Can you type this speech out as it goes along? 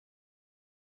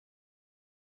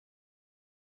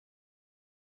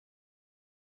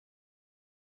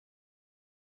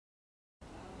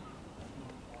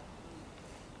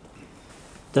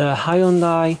The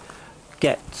Hyundai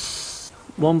Getz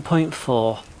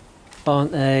 1.4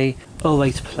 on a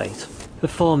 08 plate.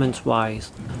 Performance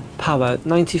wise, power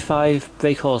 95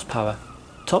 brake horsepower,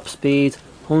 top speed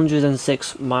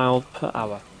 106 miles per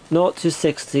hour, 0 to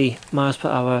 60 miles per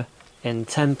hour in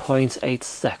 10.8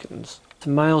 seconds. The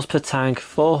miles per tank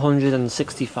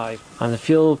 465 and the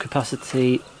fuel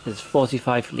capacity is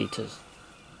 45 litres.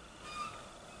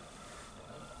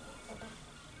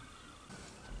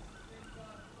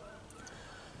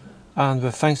 And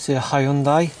with thanks to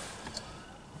Hyundai,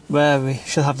 where we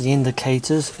should have the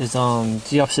indicators is on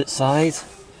the opposite side,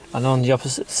 and on the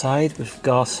opposite side we've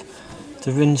got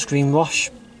the windscreen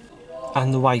wash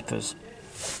and the wipers.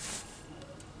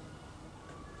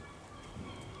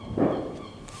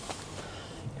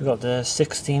 We've got the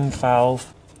 16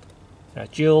 valve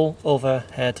dual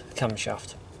overhead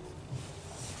camshaft.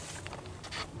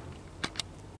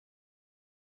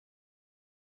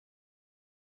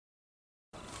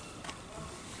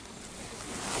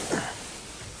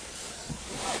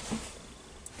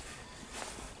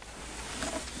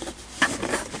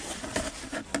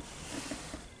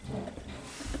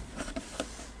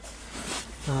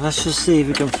 Now let's just see if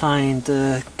we can find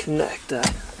the connector.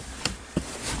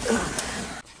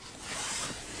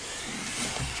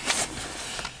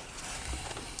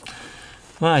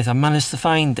 Right, I managed to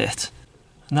find it,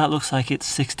 and that looks like it's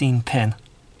 16 pin.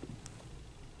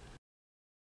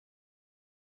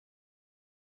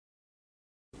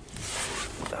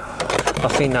 I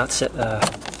think that's it there.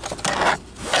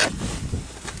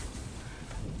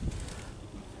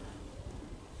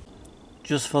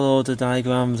 Just follow the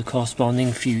diagram of the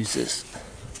corresponding fuses.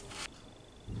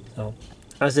 So,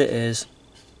 as it is,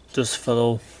 just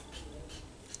follow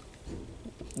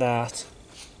that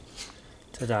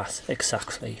to that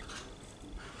exactly.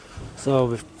 So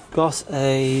we've got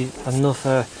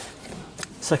another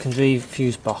secondary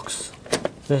fuse box.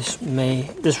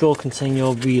 This will contain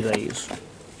your relays.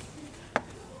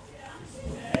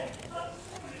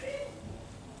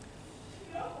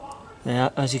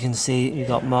 Now, as you can see, you've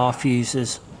got more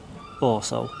fuses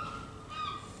also.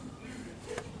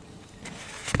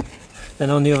 Then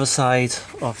on the other side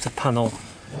of the panel,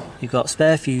 you've got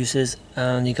spare fuses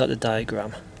and you've got the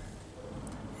diagram.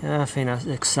 Yeah, I think that's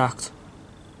exact.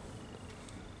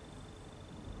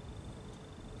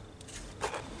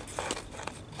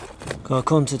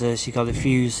 Come to this, you've got the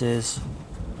fuses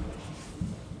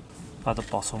at the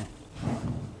bottom.